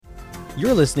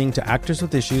You're listening to Actors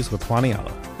with Issues with Juan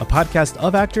Ayala, a podcast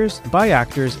of actors, by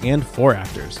actors, and for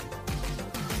actors.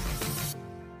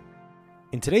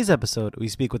 In today's episode, we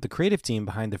speak with the creative team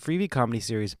behind the freebie comedy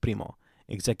series PRIMO,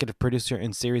 executive producer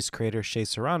and series creator Shea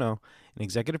Serrano, and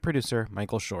executive producer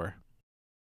Michael Schur.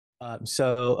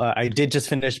 I did just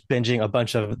finish binging a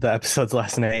bunch of the episodes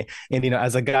last night. And,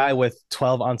 as a guy with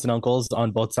 12 aunts and uncles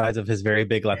on both sides of his very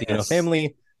big Latino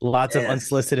family, lots of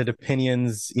unsolicited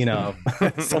opinions,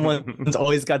 someone's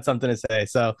always got something to say.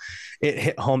 So it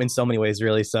hit home in so many ways,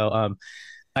 really. So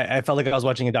I felt like I was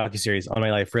watching a docuseries on my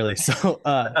life, really. So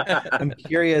I'm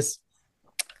curious,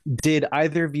 did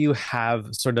either of you have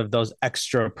sort of those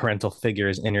extra parental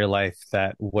figures in your life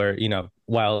that were,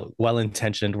 while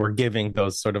well-intentioned, were giving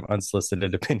those sort of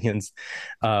unsolicited opinions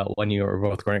when you were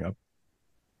both growing up?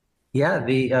 Yeah,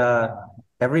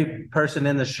 every person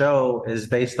in the show is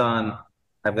based on.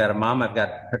 I've got a mom.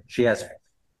 She has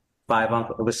 5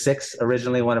 uncles. It was 6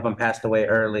 originally. One of them passed away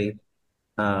early,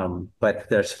 but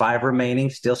there's 5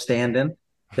 remaining, still standing.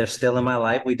 They're still in my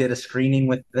life. We did a screening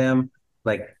with them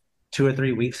like 2 or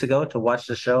 3 weeks ago to watch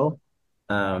the show.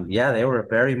 They were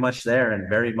very much there and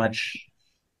very much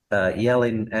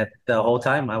yelling at the whole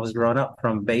time I was growing up,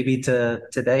 from baby to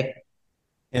today.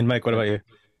 And Mike, what about you?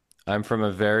 I'm from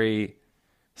a very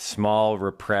small,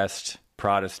 repressed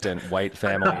Protestant white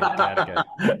family in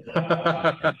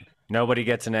Connecticut. Nobody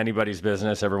gets in anybody's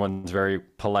business. Everyone's very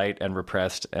polite and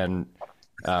repressed and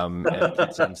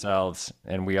keeps themselves.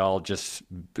 And we all just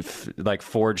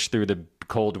forge through the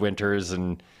cold winters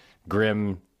and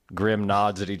grim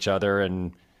nods at each other.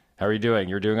 And how are you doing?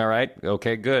 You're doing all right?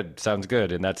 Okay, good. Sounds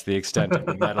good. And that's the extent of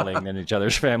the meddling in each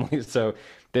other's families. So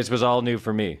this was all new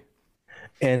for me.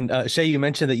 And Shea, you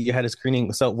mentioned that you had a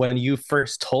screening. So when you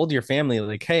first told your family,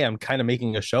 like, "Hey, I'm kind of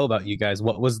making a show about you guys,"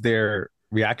 what was their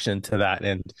reaction to that?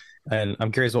 And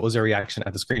I'm curious, what was their reaction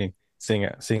at the screening, seeing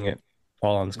it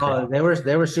all on the screen? Oh,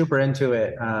 they were super into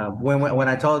it. When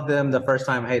I told them the first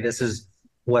time, "Hey, this is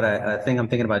what I think I'm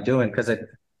thinking about doing," because I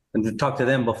talked to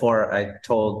them before I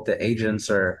told the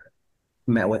agents or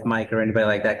met with Mike or anybody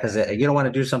like that, because you don't want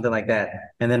to do something like that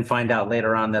and then find out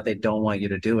later on that they don't want you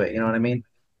to do it. You know what I mean?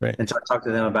 Right. And so I talked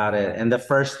to them about it. And the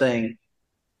first thing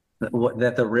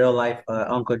that the real life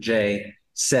Uncle Jay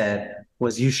said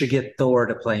was, "You should get Thor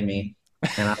to play me."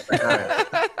 And I was like, "All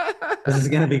right, this is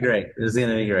going to be great. This is going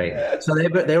to be great." So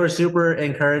they were super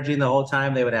encouraging the whole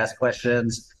time. They would ask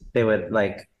questions. They would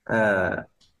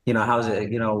how's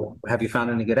it? Have you found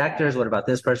any good actors? What about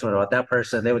this person? What about that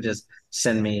person? They would just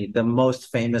send me the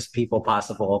most famous people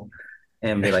possible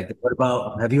and be like, "What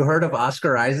about, have you heard of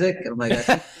Oscar Isaac?" I'm like,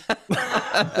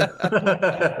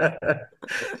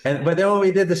 but then when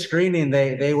we did the screening,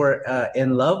 they were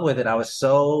in love with it. I was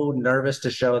so nervous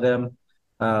to show them.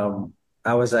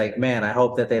 I was like, man, I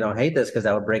hope that they don't hate this, because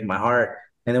that would break my heart.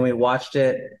 And then we watched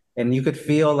it, and you could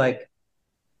feel like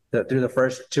through the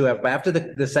first 2, but after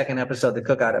the second episode, the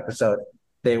cookout episode,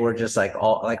 they were just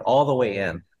all the way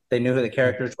in. They knew who the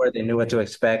characters were. They knew what to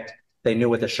expect. They knew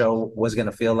what the show was going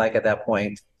to feel like at that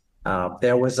point.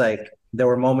 There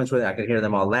were moments where I could hear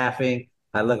them all laughing.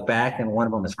 I looked back and one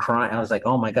of them was crying. I was like,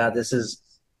 "Oh my God, this is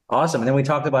awesome." And then we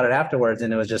talked about it afterwards,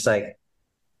 and it was just like,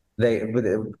 I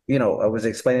was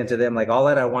explaining to them, like, all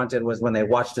that I wanted was when they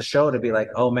watched the show to be like,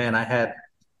 "Oh man, I had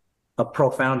a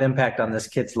profound impact on this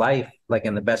kid's life, like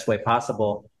in the best way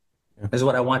possible." Yeah. Is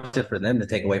what I wanted for them to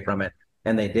take away from it.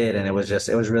 And they did. And it was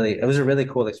a really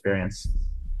cool experience.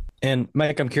 And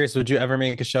Mike, I'm curious, would you ever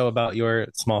make a show about your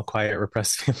small, quiet,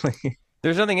 repressed family?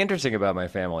 There's nothing interesting about my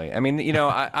family. I mean,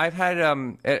 I've had,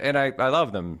 and I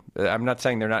love them. I'm not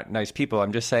saying they're not nice people.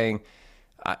 I'm just saying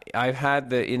I've had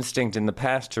the instinct in the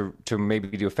past to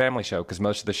maybe do a family show, because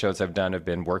most of the shows I've done have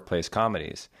been workplace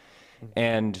comedies.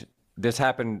 And this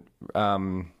happened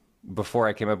before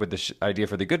I came up with the idea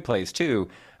for The Good Place too.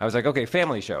 I was like, okay,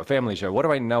 family show. What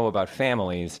do I know about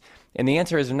families? And the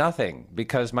answer is nothing,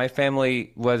 because my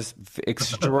family was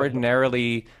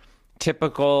extraordinarily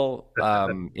typical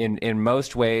in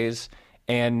most ways.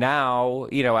 And now,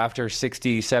 after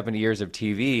 60, 70 years of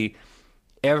TV,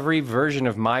 every version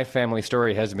of my family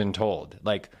story has been told.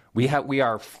 Like, we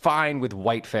are fine with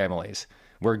white families.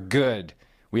 We're good.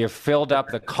 We have filled up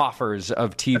the coffers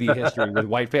of TV history with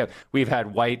white families. We've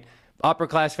had white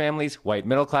upper-class families, white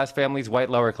middle-class families, white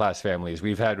lower-class families.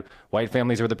 We've had white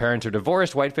families where the parents are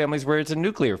divorced, white families where it's a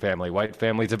nuclear family, white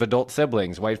families of adult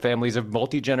siblings, white families of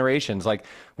multi-generations. Like,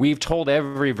 we've told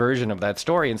every version of that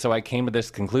story. And so I came to this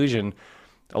conclusion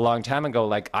a long time ago,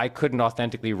 like, I couldn't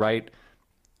authentically write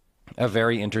a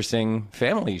very interesting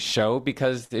family show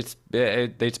because it's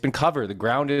been covered. The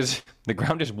ground is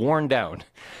worn down.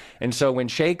 And so when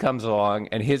Shea comes along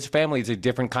and his family is a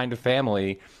different kind of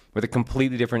family with a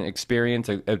completely different experience,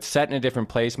 set in a different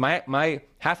place. My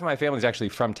half of my family is actually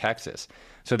from Texas.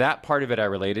 So that part of it I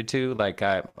related to. Like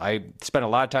I spent a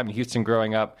lot of time in Houston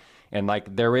growing up, and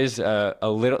like there is a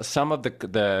little, some of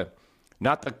the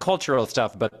not the cultural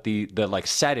stuff, but the like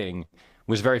setting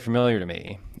was very familiar to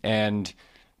me. And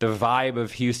the vibe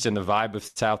of Houston, the vibe of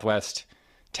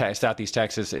Southeast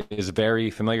Texas is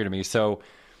very familiar to me. So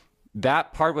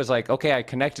that part was like, okay, I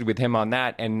connected with him on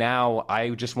that. And now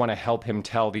I just want to help him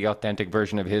tell the authentic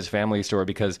version of his family story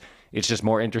because it's just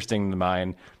more interesting than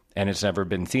mine. And it's never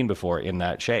been seen before in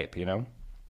that shape, you know?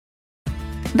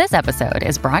 This episode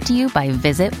is brought to you by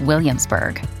Visit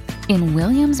Williamsburg. In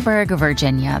Williamsburg,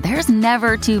 Virginia, there's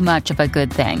never too much of a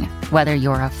good thing. Whether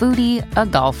you're a foodie, a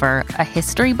golfer, a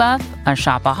history buff, a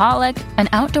shopaholic, an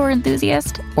outdoor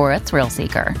enthusiast, or a thrill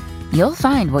seeker, you'll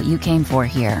find what you came for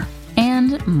here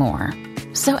and more.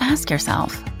 So ask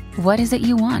yourself, what is it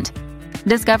you want?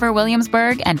 Discover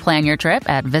Williamsburg and plan your trip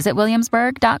at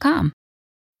visitwilliamsburg.com.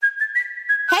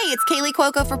 Hey, it's Kaylee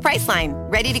Cuoco for Priceline.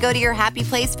 Ready to go to your happy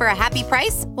place for a happy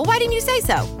price? Well, why didn't you say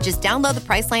so? Just download the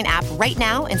Priceline app right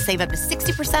now and save up to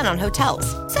 60% on hotels.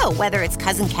 So whether it's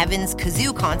Cousin Kevin's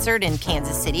Kazoo Concert in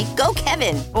Kansas City, go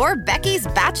Kevin, or Becky's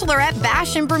Bachelorette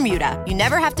Bash in Bermuda, you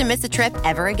never have to miss a trip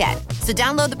ever again. So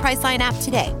download the Priceline app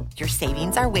today. Your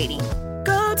savings are waiting.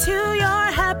 Go to your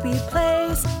happy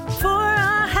place for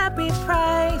a happy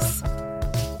price.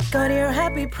 Go to your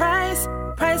happy price,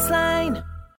 Priceline.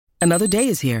 Another day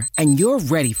is here, and you're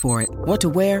ready for it. What to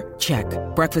wear? Check.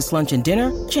 Breakfast, lunch, and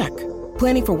dinner? Check.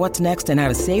 Planning for what's next and how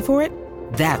to save for it?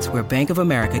 That's where Bank of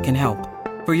America can help.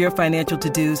 For your financial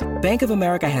to-dos, Bank of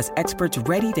America has experts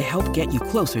ready to help get you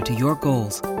closer to your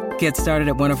goals. Get started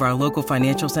at one of our local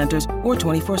financial centers or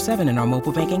 24/7 in our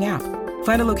mobile banking app.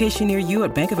 Find a location near you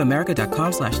at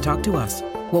bankofamerica.com/talktous.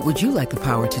 What would you like the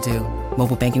power to do?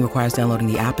 Mobile banking requires downloading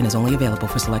the app and is only available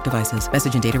for select devices.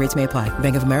 Message and data rates may apply.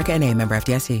 Bank of America N.A., member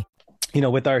FDIC.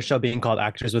 With our show being called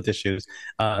Actors with Issues,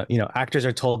 actors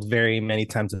are told very many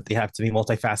times that they have to be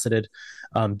multifaceted.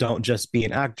 Don't just be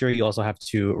an actor. You also have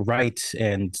to write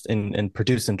and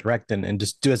produce and direct and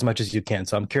just do as much as you can.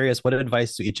 So I'm curious, what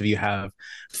advice do each of you have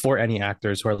for any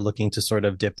actors who are looking to sort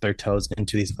of dip their toes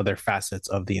into these other facets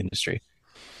of the industry?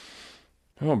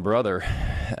 Oh, brother.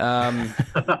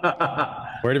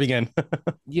 Where to begin?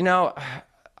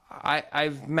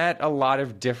 I've met a lot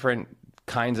of different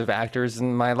kinds of actors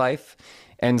in my life,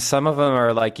 and some of them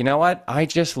are like, you know what, I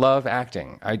just love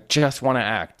acting. I just want to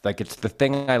act. Like, it's the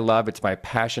thing I love. It's my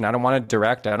passion. I don't want to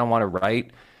direct. I don't want to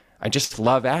write. I just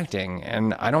love acting,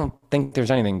 and I don't think there's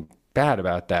anything bad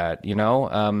about that,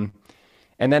 and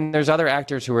then there's other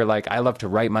actors who are like, I love to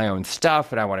write my own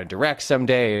stuff, and I want to direct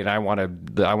someday, and I want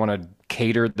to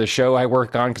cater the show I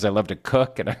work on because I love to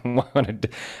cook, and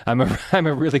I'm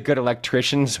a really good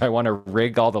electrician, so I want to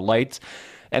rig all the lights,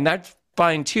 and that's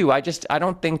fine too. I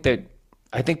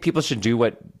think people should do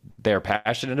what they're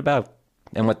passionate about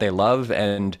and what they love.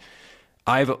 And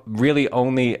I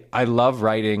love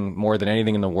writing more than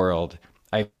anything in the world.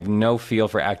 I have no feel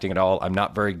for acting at all. I'm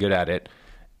not very good at it.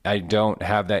 I don't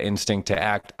have that instinct to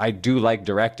act. I do like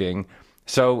directing.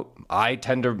 So I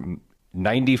tend to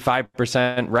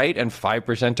 95% write and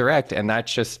 5% direct. And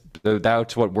that's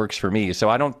what works for me. So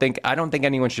I don't think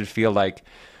anyone should feel like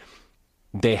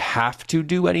they have to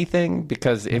do anything,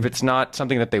 because if it's not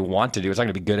something that they want to do, it's not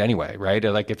going to be good anyway, right?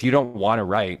 Like, if you don't want to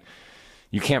write,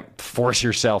 you can't force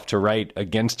yourself to write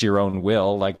against your own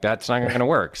will. Like, that's not going to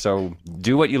work. So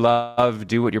do what you love,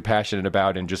 do what you're passionate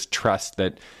about, and just trust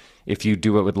that if you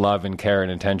do it with love and care and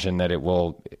intention, that it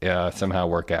will somehow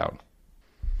work out.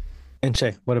 And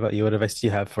Shea, what about you? What advice do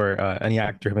you have for any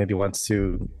actor who maybe wants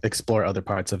to explore other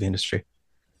parts of the industry?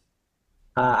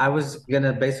 I was going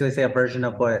to basically say a version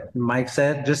of what Mike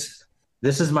said. Just,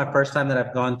 this is my first time that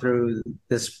I've gone through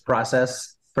this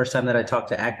process. First time that I talked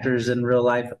to actors in real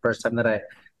life. The first time that I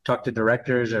talked to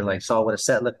directors or like saw what a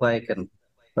set looked like. And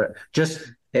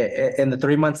just in the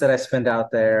 3 months that I spent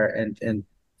out there and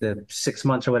the 6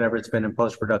 months or whatever it's been in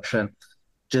post-production,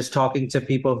 just talking to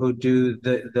people who do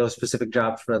those specific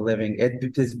jobs for a living,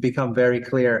 it has become very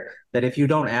clear that if you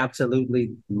don't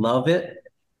absolutely love it,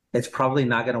 it's probably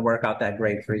not going to work out that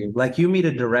great for you. Like, you meet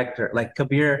a director, like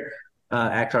Kabir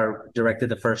Akhtar directed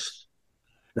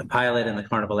the pilot and the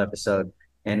Carnival episode.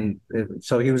 And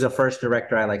so he was the first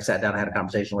director I sat down and had a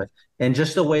conversation with. And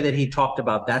just the way that he talked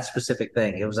about that specific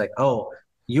thing, it was like, oh,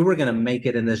 you were going to make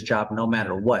it in this job no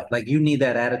matter what. Like, you need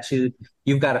that attitude.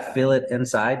 You've got to feel it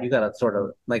inside. You got to sort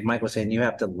of, like Mike was saying, you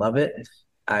have to love it.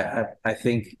 I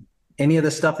think any of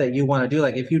the stuff that you want to do,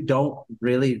 like, if you don't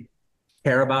really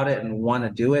care about it and want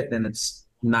to do it, then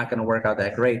not going to work out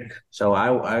that great. So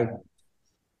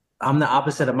I'm the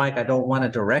opposite of Mike. I don't want to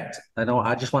direct.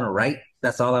 I just want to write.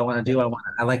 That's all I want to do.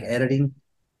 I like editing.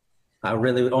 I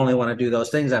really only want to do those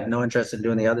things. I have no interest in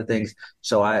doing the other things.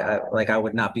 So I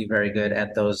would not be very good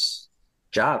at those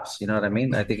jobs. You know what I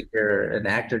mean? I think if you're an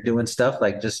actor doing stuff,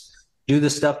 like just do the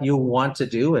stuff you want to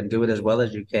do and do it as well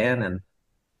as you can. And,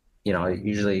 it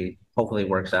usually hopefully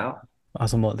works out.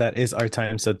 Awesome. Well, that is our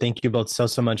time. So thank you both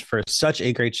so much for such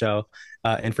a great show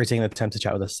and for taking the time to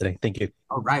chat with us today. Thank you.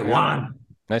 All right, Juan.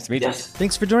 Nice to meet you.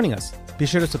 Thanks for joining us. Be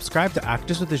sure to subscribe to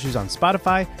Actors with Issues on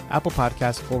Spotify, Apple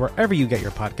Podcasts, or wherever you get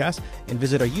your podcasts, and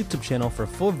visit our YouTube channel for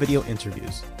full video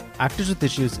interviews. Actors with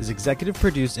Issues is executive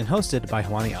produced and hosted by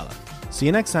Juan Ayala. See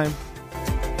you next time.